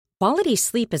Quality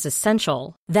sleep is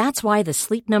essential. That's why the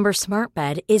Sleep Number Smart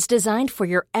Bed is designed for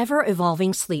your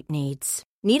ever-evolving sleep needs.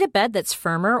 Need a bed that's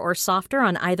firmer or softer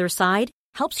on either side?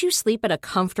 Helps you sleep at a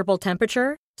comfortable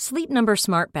temperature? Sleep Number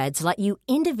Smart Beds let you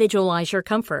individualize your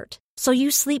comfort, so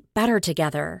you sleep better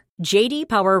together. J.D.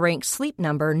 Power ranks Sleep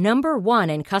Number number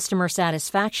one in customer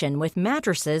satisfaction with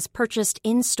mattresses purchased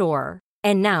in-store.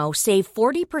 And now, save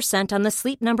 40% on the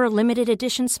Sleep Number Limited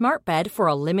Edition Smart Bed for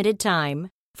a limited time.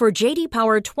 For J.D.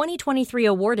 Power 2023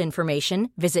 award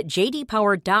information, visit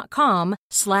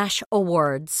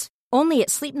jdpower.com/awards. Only at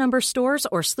Sleep Number stores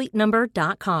or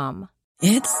sleepnumber.com.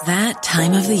 It's that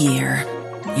time of the year.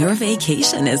 Your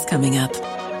vacation is coming up.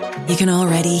 You can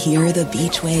already hear the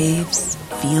beach waves,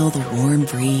 feel the warm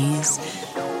breeze,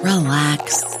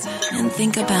 relax, and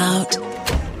think about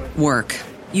work.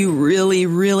 You really,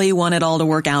 really want it all to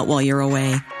work out while you're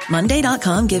away.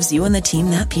 Monday.com gives you and the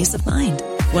team that peace of mind.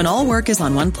 When all work is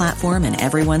on one platform and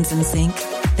everyone's in sync,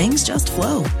 things just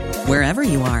flow. Wherever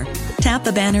you are, tap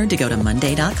the banner to go to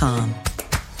Monday.com.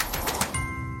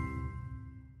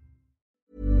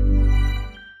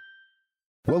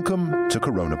 Welcome to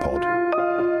CoronaPod.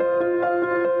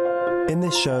 In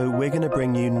this show, we're going to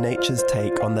bring you nature's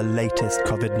take on the latest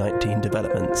COVID-19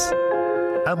 developments.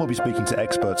 And we'll be speaking to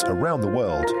experts around the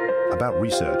world about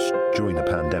research during the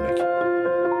pandemic.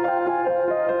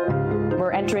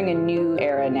 We're entering a new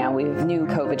era now. We have new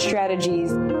COVID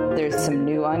strategies, there's some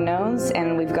new unknowns,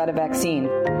 and we've got a vaccine.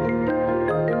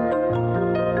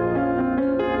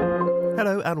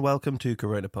 Hello and welcome to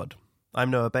CoronaPod. I'm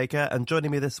Noah Baker, and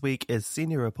joining me this week is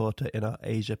senior reporter in our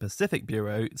Asia Pacific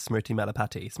Bureau, Smriti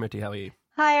Malapati. Smriti, how are you?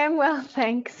 Hi, I'm well,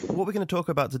 thanks. What we're going to talk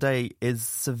about today is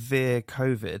severe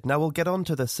COVID. Now, we'll get on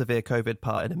to the severe COVID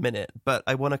part in a minute, but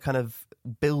I want to kind of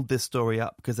build this story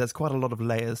up because there's quite a lot of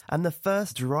layers. And the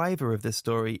first driver of this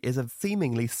story is a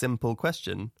seemingly simple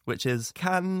question, which is,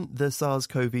 can the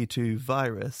SARS-CoV-2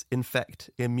 virus infect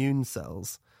immune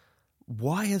cells?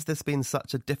 Why has this been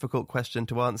such a difficult question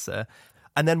to answer?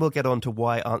 And then we'll get on to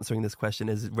why answering this question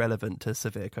is relevant to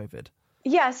severe COVID.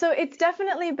 Yeah, so it's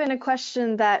definitely been a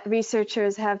question that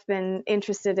researchers have been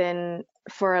interested in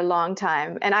for a long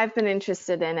time, and I've been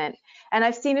interested in it. And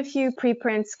I've seen a few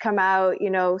preprints come out,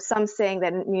 some saying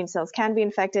that immune cells can be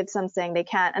infected, some saying they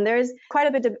can't. And there is quite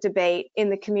a bit of debate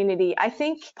in the community. I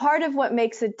think part of what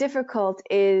makes it difficult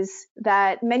is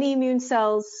that many immune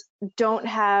cells don't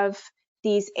have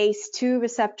these ACE2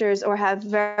 receptors or have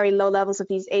very low levels of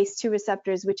these ACE2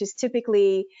 receptors, which is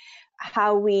typically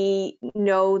how we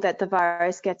know that the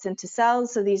virus gets into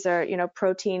cells. So these are,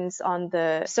 proteins on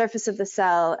the surface of the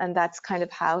cell, and that's kind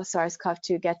of how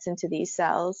SARS-CoV-2 gets into these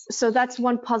cells. So that's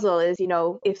one puzzle is,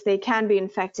 if they can be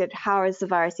infected, how is the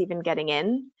virus even getting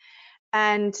in?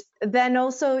 And then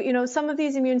also, some of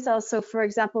these immune cells, so for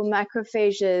example,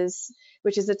 macrophages,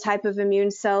 which is a type of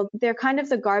immune cell, they're kind of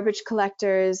the garbage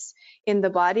collectors in the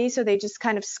body. So they just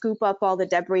kind of scoop up all the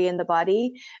debris in the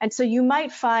body. And so you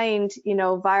might find,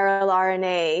 viral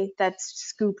RNA that's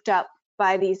scooped up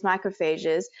by these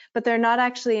macrophages, but they're not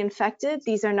actually infected.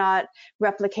 These are not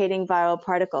replicating viral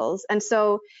particles. And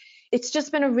so it's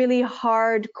just been a really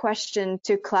hard question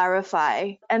to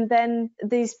clarify. And then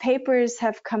these papers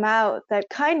have come out that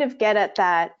kind of get at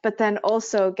that, but then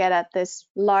also get at this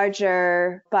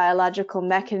larger biological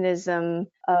mechanism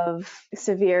of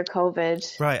severe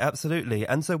COVID. Right, absolutely.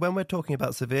 And so when we're talking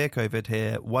about severe COVID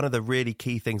here, one of the really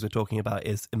key things we're talking about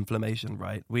is inflammation,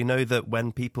 right? We know that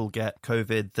when people get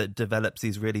COVID that develops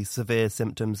these really severe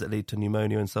symptoms that lead to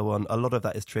pneumonia and so on, a lot of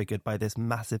that is triggered by this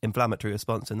massive inflammatory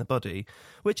response in the body,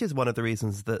 which is one of the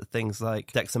reasons that things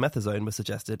like dexamethasone were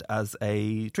suggested as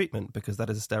a treatment, because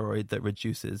that is a steroid that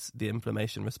reduces the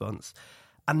inflammation response.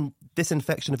 And this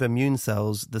infection of immune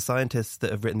cells, the scientists that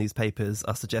have written these papers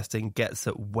are suggesting gets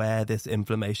at where this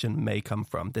inflammation may come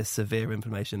from, this severe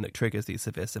inflammation that triggers these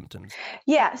severe symptoms.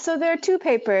 Yeah, so there are two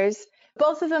papers.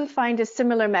 Both of them find a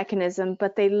similar mechanism,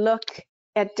 but they look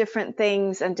at different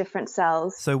things and different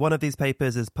cells. So one of these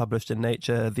papers is published in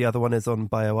Nature. The other one is on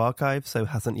bioRxiv, so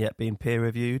hasn't yet been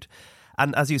peer-reviewed.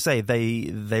 And as you say,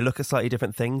 they look at slightly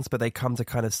different things, but they come to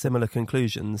kind of similar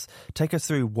conclusions. Take us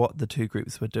through what the two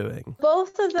groups were doing.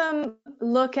 Both of them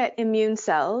look at immune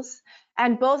cells,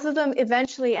 and both of them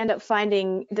eventually end up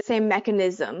finding the same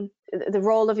mechanism, the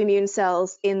role of immune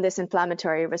cells in this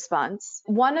inflammatory response.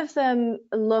 One of them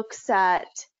looks at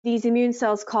these immune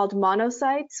cells called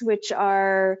monocytes, which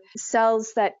are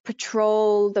cells that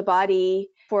patrol the body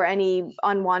for any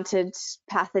unwanted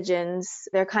pathogens.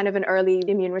 They're kind of an early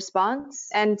immune response.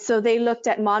 And so they looked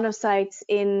at monocytes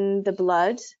in the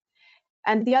blood.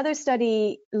 And the other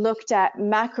study looked at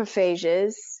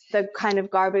macrophages, the kind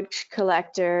of garbage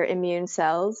collector immune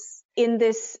cells. in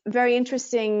this very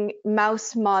interesting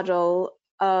mouse model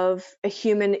of a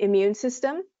human immune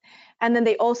system. And then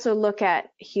they also look at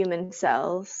human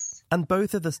cells. And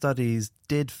both of the studies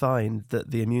did find that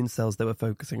the immune cells they were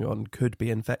focusing on could be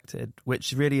infected,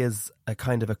 which really is a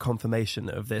kind of a confirmation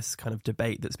of this kind of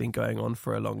debate that's been going on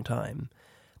for a long time.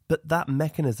 But that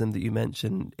mechanism that you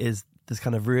mentioned is this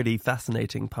kind of really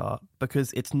fascinating part,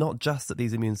 because it's not just that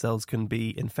these immune cells can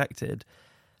be infected.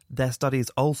 Their studies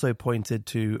also pointed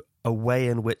to a way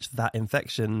in which that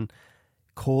infection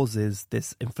causes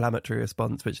this inflammatory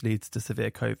response which leads to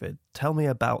severe COVID. Tell me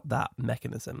about that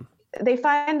mechanism. They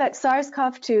find that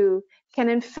SARS-CoV-2 can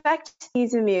infect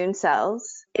these immune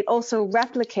cells. It also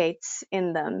replicates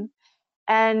in them.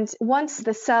 And once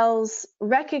the cells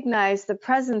recognize the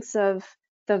presence of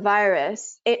the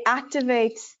virus, it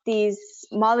activates these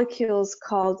molecules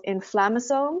called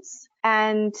inflammasomes.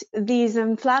 And these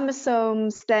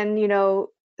inflammasomes then,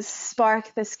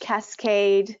 spark this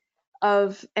cascade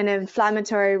of an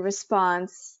inflammatory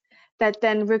response that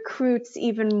then recruits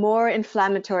even more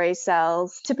inflammatory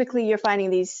cells. Typically, you're finding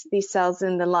these cells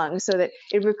in the lungs, so that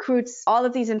it recruits all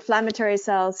of these inflammatory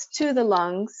cells to the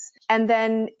lungs. And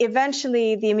then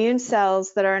eventually the immune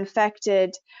cells that are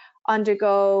infected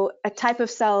undergo a type of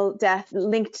cell death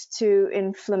linked to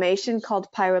inflammation called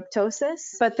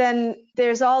pyroptosis. But then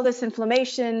there's all this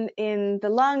inflammation in the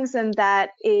lungs, and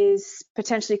that is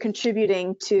potentially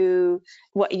contributing to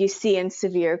what you see in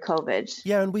severe COVID.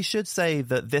 Yeah, and we should say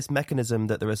that this mechanism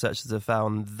that the researchers have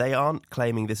found, they aren't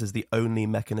claiming this is the only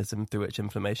mechanism through which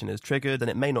inflammation is triggered, and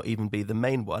it may not even be the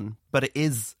main one, but it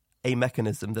is a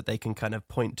mechanism that they can kind of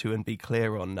point to and be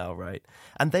clear on now, right?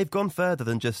 And they've gone further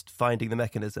than just finding the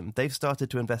mechanism. They've started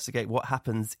to investigate what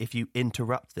happens if you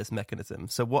interrupt this mechanism.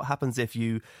 So what happens if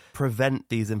you prevent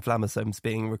these inflammasomes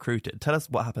being recruited? Tell us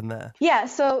what happened there. Yeah,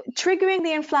 so triggering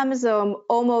the inflammasome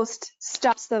almost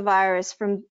stops the virus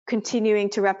from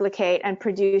continuing to replicate and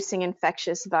producing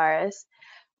infectious virus.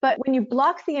 But when you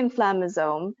block the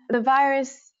inflammasome, the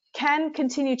virus can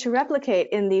continue to replicate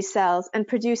in these cells and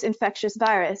produce infectious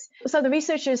virus. So the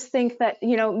researchers think that,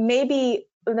 maybe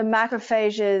the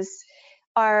macrophages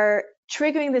are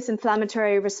triggering this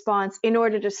inflammatory response in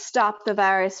order to stop the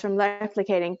virus from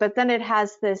replicating, but then it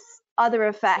has this other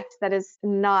effect that is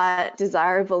not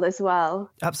desirable as well.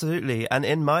 Absolutely. And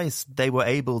in mice, they were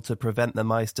able to prevent the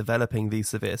mice developing these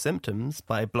severe symptoms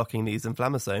by blocking these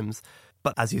inflammasomes.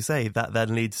 But as you say, that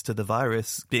then leads to the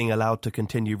virus being allowed to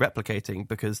continue replicating,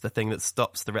 because the thing that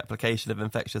stops the replication of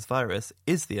infectious virus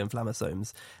is the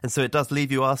inflammasomes. And so it does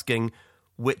leave you asking,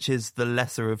 which is the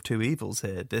lesser of two evils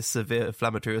here, this severe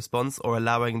inflammatory response or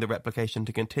allowing the replication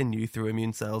to continue through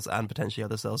immune cells and potentially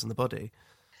other cells in the body?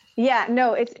 Yeah,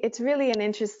 no, it's really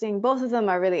both of them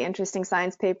are really interesting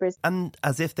science papers. And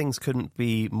as if things couldn't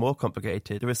be more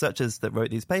complicated, the researchers that wrote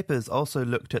these papers also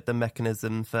looked at the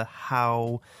mechanism for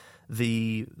how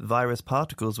the virus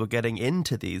particles were getting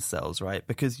into these cells, right?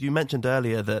 Because you mentioned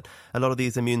earlier that a lot of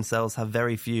these immune cells have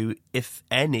very few, if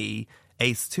any,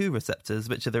 ACE2 receptors,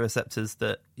 which are the receptors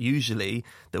that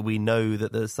we know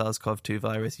that the SARS-CoV-2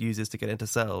 virus uses to get into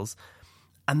cells.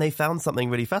 And they found something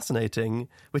really fascinating,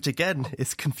 which again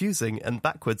is confusing and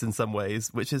backwards in some ways,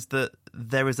 which is that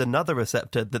there is another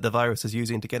receptor that the virus is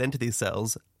using to get into these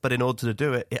cells, but in order to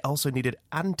do it, it also needed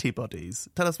antibodies.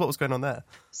 Tell us what was going on there.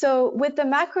 So with the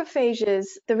macrophages,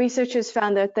 the researchers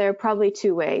found that there are probably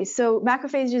two ways. So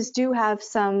macrophages do have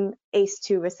some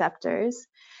ACE2 receptors.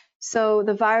 So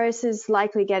the virus is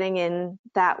likely getting in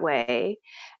that way.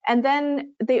 And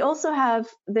then they also have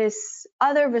this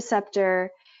other receptor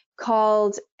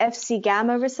called Fc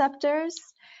gamma receptors.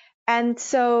 And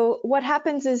so what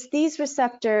happens is these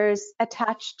receptors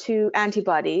attach to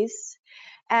antibodies,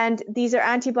 and these are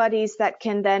antibodies that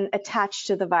can then attach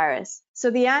to the virus. So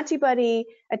the antibody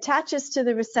attaches to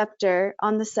the receptor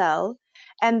on the cell,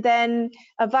 and then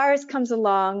a virus comes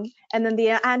along, and then the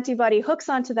antibody hooks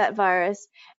onto that virus,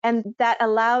 and that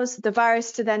allows the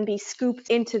virus to then be scooped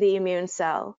into the immune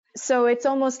cell. So it's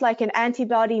almost like an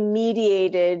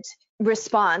antibody-mediated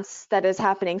response that is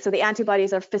happening. So the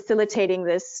antibodies are facilitating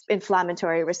this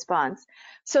inflammatory response.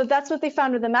 So that's what they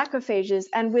found with the macrophages.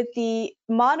 And with the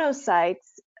monocytes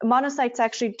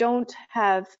actually don't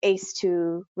have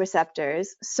ACE2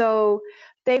 receptors. So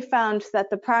they found that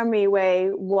the primary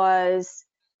way was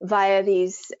via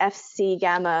these Fc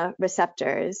gamma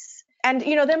receptors. And,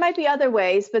 there might be other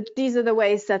ways, but these are the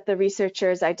ways that the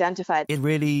researchers identified. It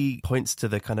really points to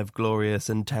the kind of glorious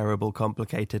and terrible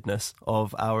complicatedness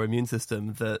of our immune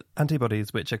system, that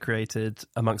antibodies, which are created,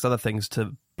 amongst other things,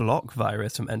 to block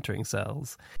virus from entering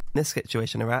cells. In this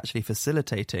situation, are actually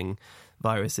facilitating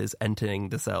viruses entering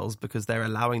the cells because they're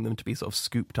allowing them to be sort of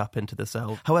scooped up into the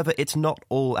cell. However, it's not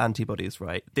all antibodies,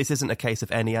 right? This isn't a case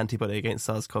of any antibody against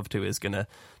SARS-CoV-2 is going to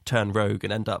turn rogue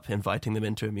and end up inviting them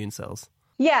into immune cells.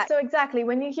 Yeah, so exactly.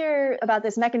 When you hear about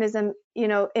this mechanism,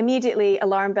 immediately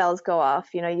alarm bells go off.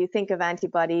 You think of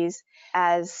antibodies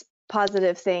as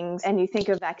positive things, and you think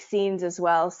of vaccines as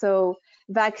well. So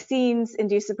vaccines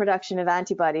induce the production of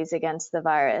antibodies against the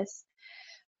virus.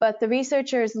 But the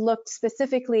researchers looked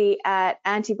specifically at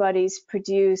antibodies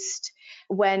produced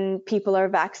when people are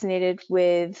vaccinated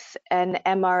with an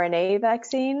mRNA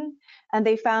vaccine, and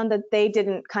they found that they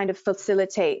didn't kind of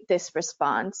facilitate this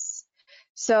response.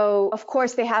 So, of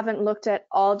course, they haven't looked at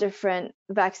all different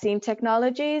vaccine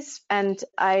technologies, and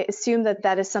I assume that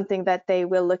that is something that they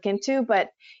will look into, but,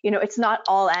 it's not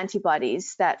all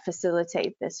antibodies that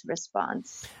facilitate this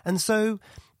response. And so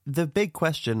the big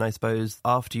question, I suppose,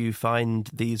 after you find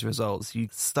these results, you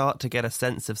start to get a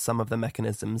sense of some of the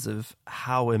mechanisms of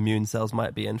how immune cells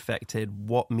might be infected,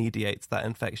 what mediates that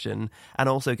infection, and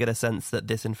also get a sense that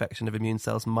this infection of immune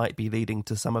cells might be leading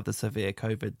to some of the severe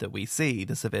COVID that we see,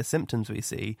 the severe symptoms we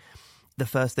see. The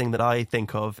first thing that I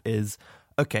think of is,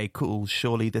 okay, cool,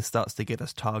 surely this starts to give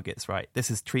us targets, right? This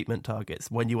is treatment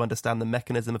targets. When you understand the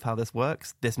mechanism of how this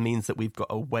works, this means that we've got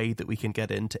a way that we can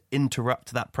get in to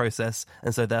interrupt that process,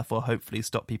 and so therefore hopefully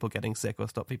stop people getting sick or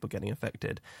stop people getting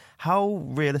infected. How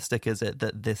realistic is it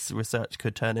that this research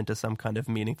could turn into some kind of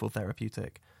meaningful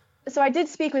therapeutic? So I did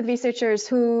speak with researchers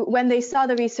who, when they saw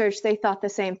the research, they thought the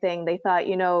same thing. They thought,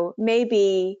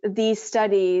 maybe these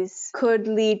studies could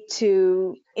lead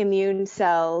to immune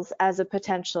cells as a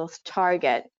potential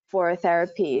target for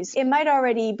therapies. It might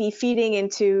already be feeding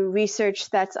into research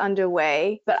that's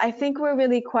underway, but I think we're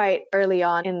really quite early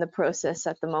on in the process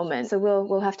at the moment. So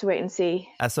we'll have to wait and see.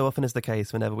 As so often is the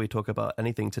case, whenever we talk about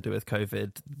anything to do with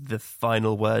COVID, the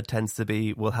final word tends to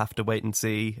be, we'll have to wait and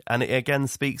see. And it again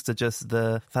speaks to just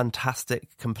the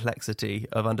fantastic complexity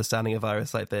of understanding a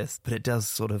virus like this. But it does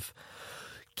sort of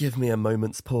give me a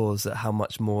moment's pause at how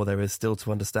much more there is still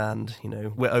to understand.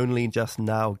 We're only just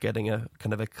now getting a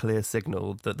kind of a clear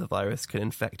signal that the virus can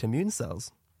infect immune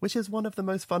cells, which is one of the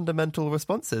most fundamental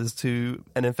responses to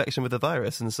an infection with a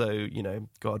virus. And so,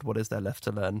 God, what is there left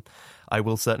to learn? I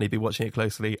will certainly be watching it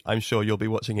closely. I'm sure you'll be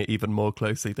watching it even more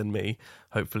closely than me.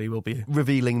 Hopefully we'll be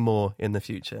revealing more in the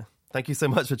future. Thank you so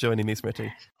much for joining me,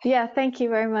 Smriti. Yeah, thank you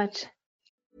very much.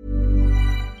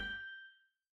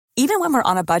 Even when we're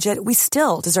on a budget, we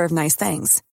still deserve nice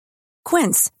things.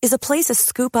 Quince is a place to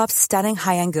scoop up stunning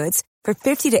high-end goods for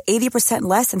 50 to 80%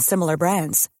 less than similar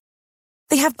brands.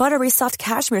 They have buttery soft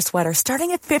cashmere sweaters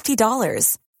starting at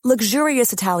 $50,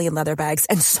 luxurious Italian leather bags,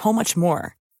 and so much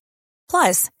more.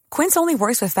 Plus, Quince only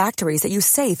works with factories that use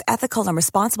safe, ethical, and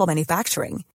responsible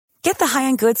manufacturing. Get the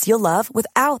high-end goods you'll love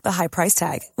without the high price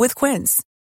tag with Quince.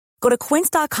 Go to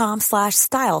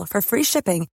quince.com/style for free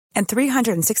shipping and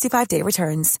 365-day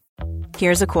returns.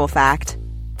 Here's a cool fact.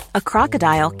 A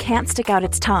crocodile can't stick out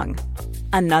its tongue.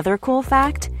 Another cool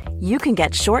fact, you can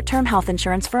get short-term health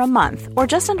insurance for a month or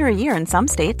just under a year in some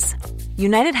states.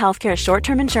 United Healthcare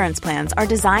short-term insurance plans are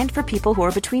designed for people who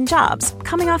are between jobs,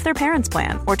 coming off their parents'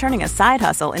 plan, or turning a side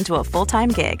hustle into a full-time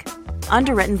gig.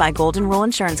 Underwritten by Golden Rule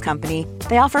Insurance Company,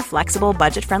 they offer flexible,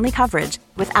 budget-friendly coverage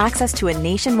with access to a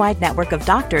nationwide network of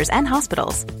doctors and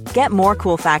hospitals. Get more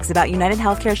cool facts about United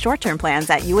Healthcare short-term plans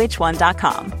at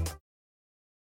uh1.com.